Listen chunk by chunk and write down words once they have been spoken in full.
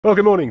Well,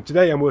 good morning.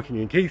 Today I'm working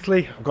in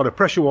Keighley. I've got to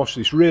pressure wash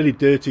this really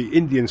dirty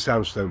Indian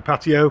sandstone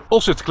patio.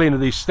 Also to clean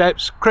these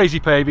steps,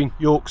 crazy paving,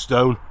 York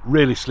stone,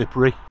 really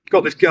slippery.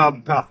 Got this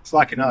garden path, it's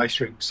like an ice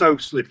rink, so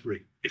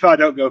slippery. If I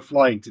don't go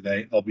flying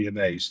today, I'll be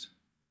amazed.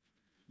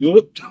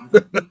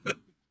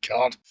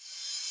 God.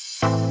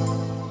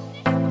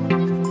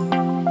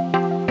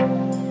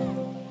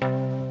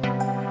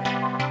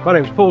 My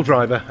name's Paul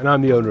Driver and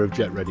I'm the owner of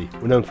JetReady.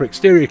 We're known for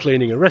exterior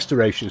cleaning and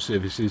restoration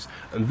services,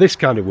 and this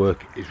kind of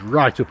work is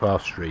right up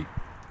our street.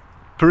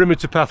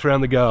 Perimeter path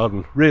around the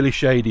garden, really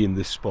shady in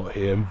this spot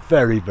here and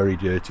very, very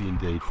dirty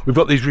indeed. We've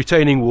got these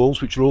retaining walls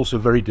which are also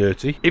very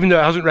dirty. Even though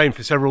it hasn't rained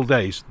for several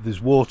days,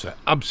 there's water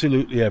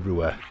absolutely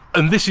everywhere.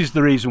 And this is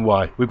the reason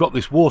why. We've got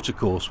this water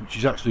course which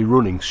is actually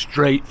running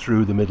straight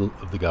through the middle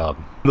of the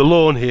garden. The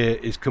lawn here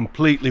is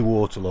completely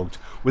waterlogged.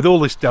 With all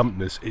this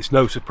dampness, it's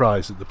no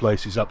surprise that the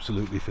place is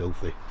absolutely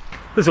filthy.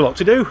 There's a lot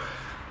to do.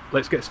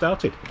 Let's get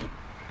started.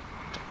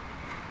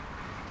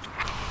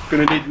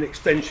 Going to need an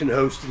extension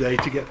hose today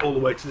to get all the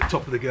way to the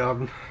top of the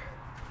garden.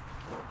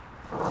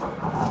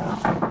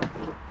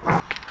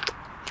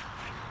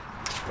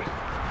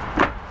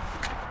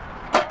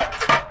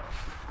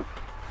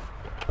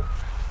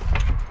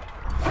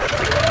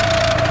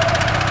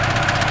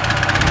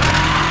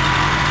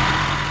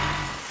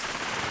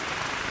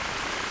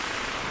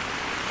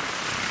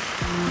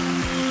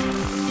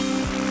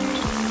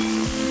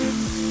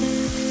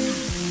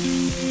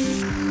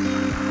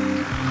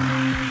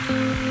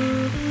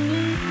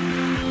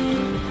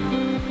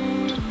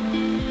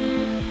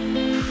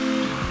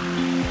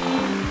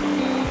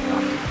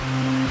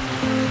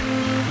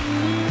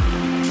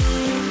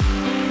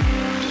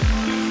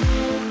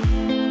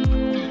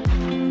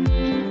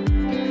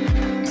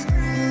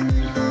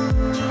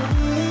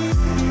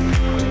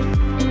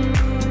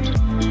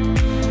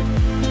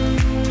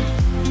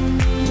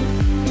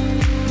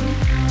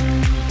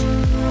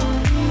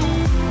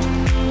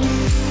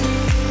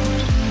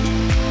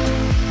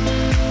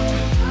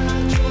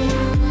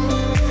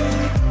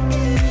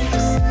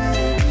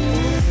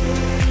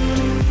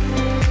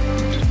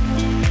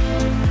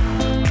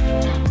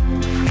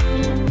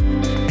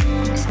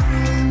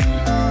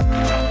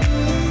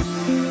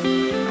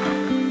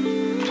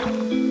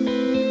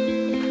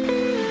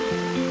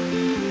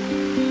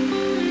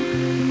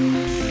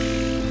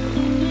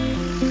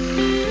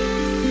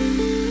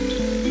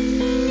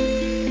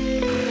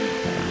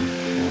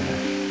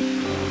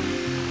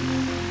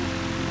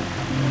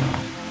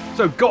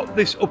 So got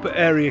this upper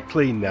area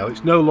clean now.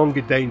 It's no longer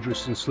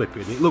dangerous and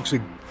slipping. It looks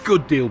a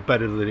good deal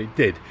better than it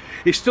did.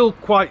 It's still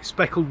quite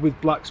speckled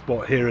with black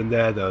spot here and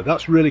there though.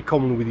 That's really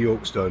common with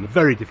York stone,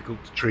 very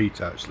difficult to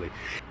treat actually.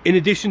 In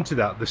addition to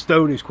that, the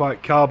stone is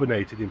quite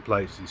carbonated in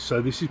places,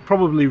 so this is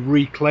probably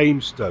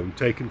reclaimed stone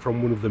taken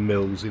from one of the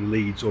mills in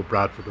Leeds or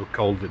Bradford or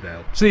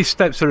Calderdale. So these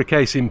steps are a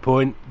case in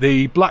point.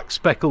 The black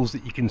speckles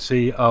that you can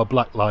see are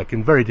black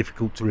lichen, very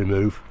difficult to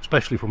remove,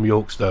 especially from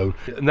York stone.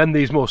 And then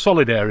these more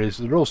solid areas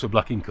that are also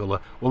black in colour,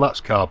 well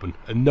that's carbon,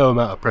 and no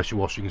amount of pressure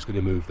washing is going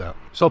to move that.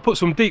 So I'll put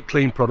some deep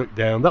clean product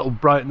down, that will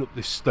brighten up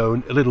this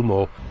stone a little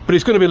more, but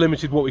it's going to be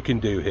limited what we can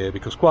do here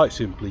because quite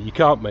simply you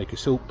can't make a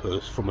silk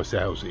purse from a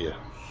sow's ear.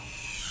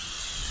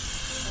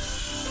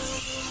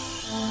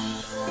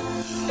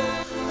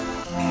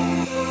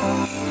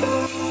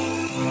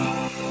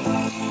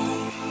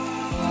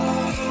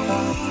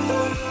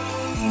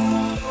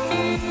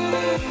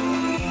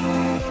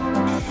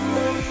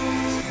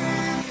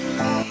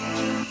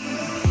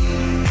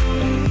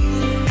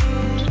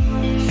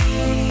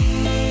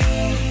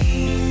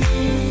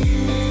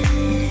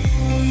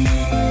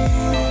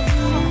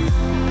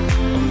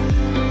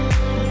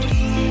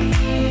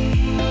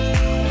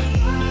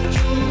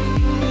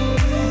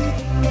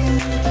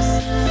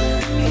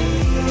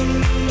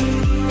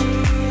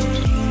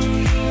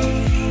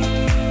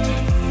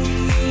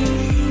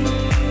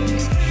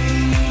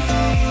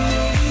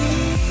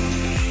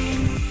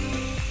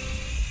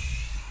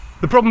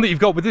 The problem that you've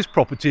got with this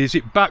property is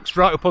it backs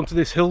right up onto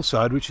this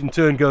hillside, which in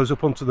turn goes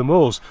up onto the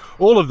moors.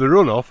 All of the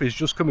runoff is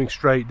just coming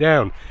straight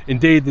down.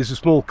 Indeed, there's a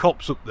small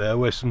copse up there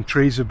where some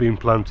trees have been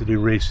planted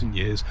in recent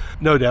years,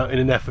 no doubt in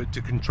an effort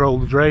to control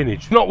the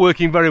drainage. Not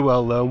working very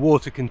well though, and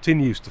water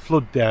continues to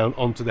flood down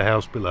onto the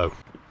house below.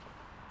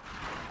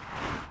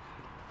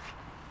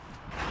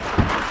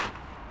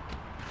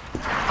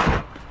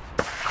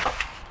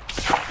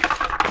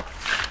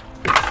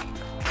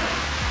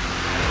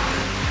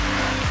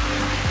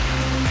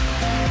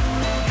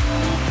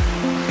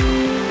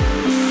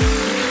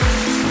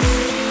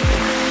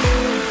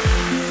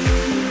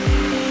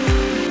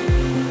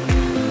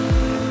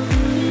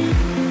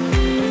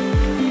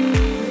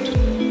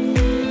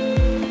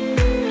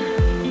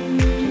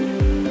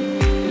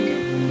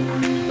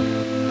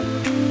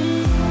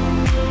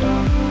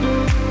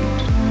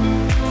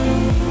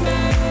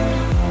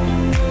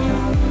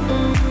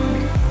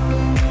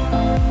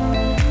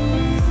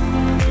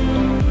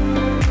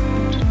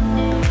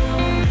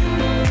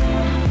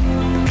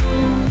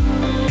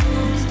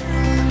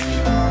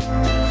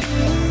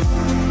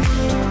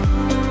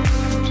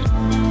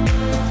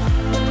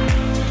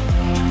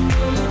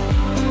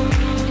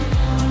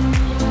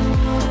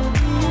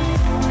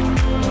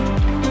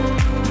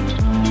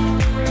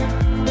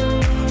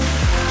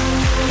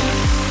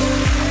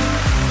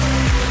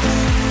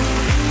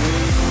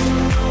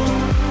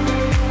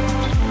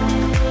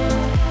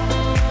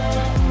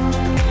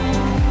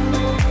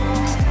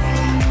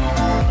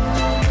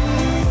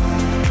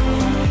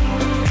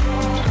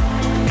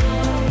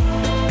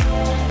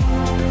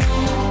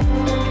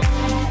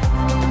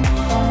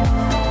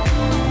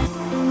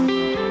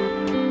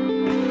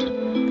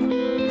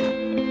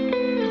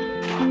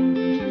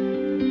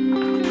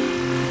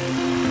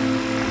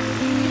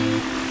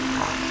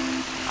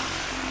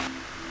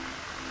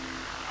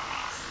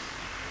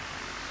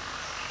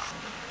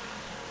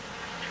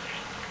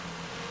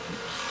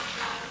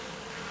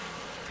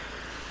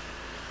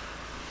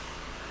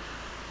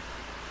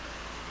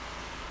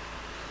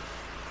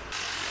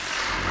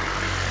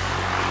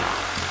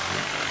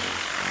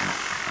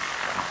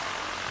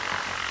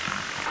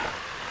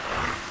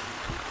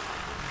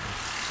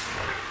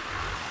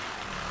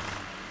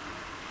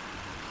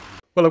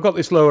 Well, I've got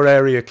this lower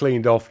area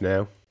cleaned off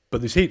now,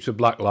 but there's heaps of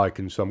black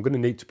lichen, so I'm going to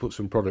need to put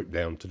some product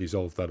down to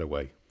dissolve that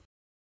away.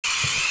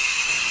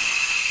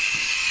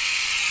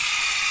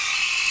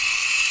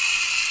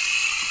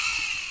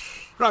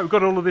 Right, we've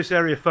got all of this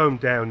area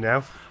foamed down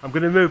now. I'm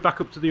going to move back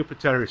up to the upper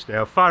terrace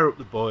now, fire up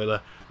the boiler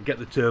and get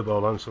the turbo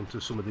lance onto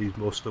some of these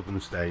more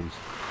stubborn stains.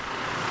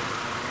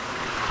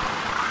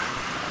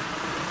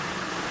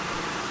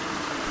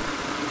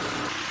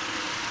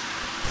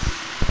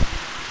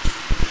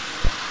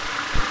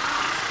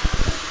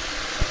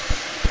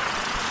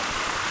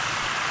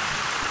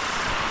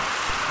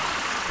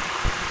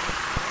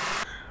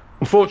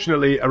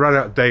 Unfortunately, I ran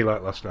out of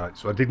daylight last night,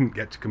 so I didn't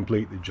get to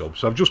complete the job.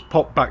 So I've just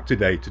popped back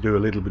today to do a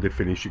little bit of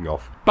finishing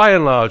off. By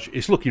and large,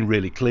 it's looking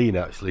really clean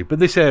actually, but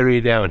this area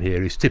down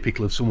here is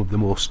typical of some of the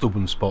more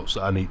stubborn spots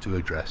that I need to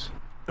address.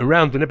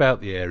 Around and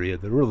about the area,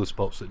 there are other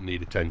spots that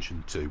need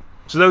attention too.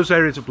 So those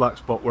areas of black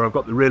spot where I've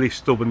got the really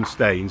stubborn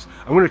stains,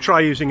 I'm going to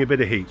try using a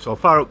bit of heat. So I'll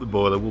fire up the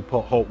boiler, we'll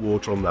put hot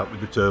water on that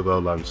with the turbo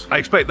lance. I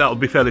expect that'll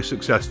be fairly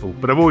successful,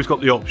 but I've always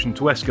got the option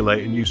to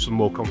escalate and use some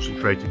more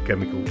concentrated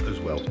chemical as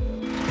well.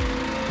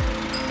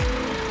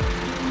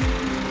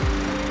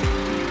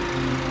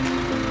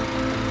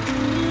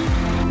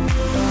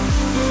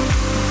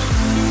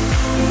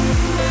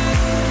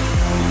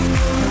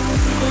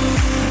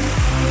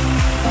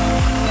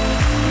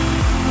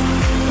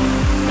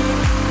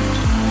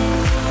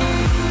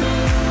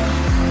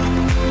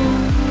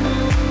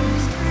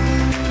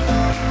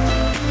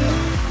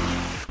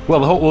 Well,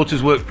 the hot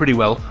water's worked pretty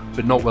well,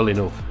 but not well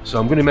enough. So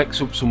I'm going to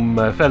mix up some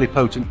fairly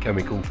potent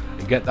chemical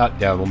and get that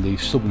down on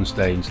these stubborn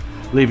stains,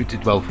 leave it to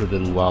dwell for a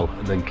little while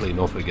and then clean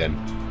off again.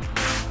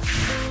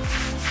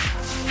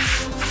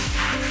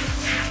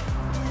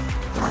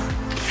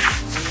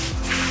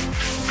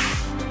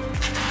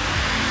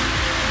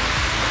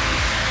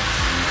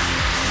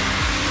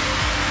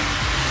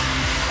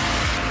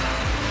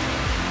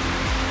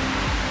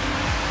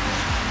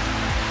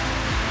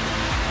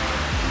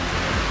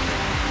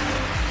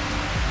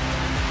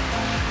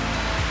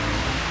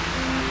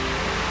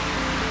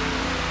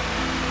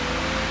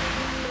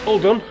 All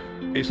done,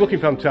 it's looking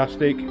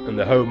fantastic and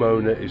the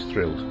homeowner is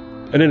thrilled.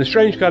 And in a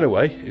strange kind of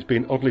way, it's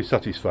been oddly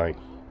satisfying.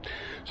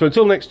 So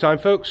until next time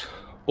folks,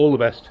 all the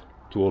best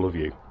to all of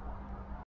you.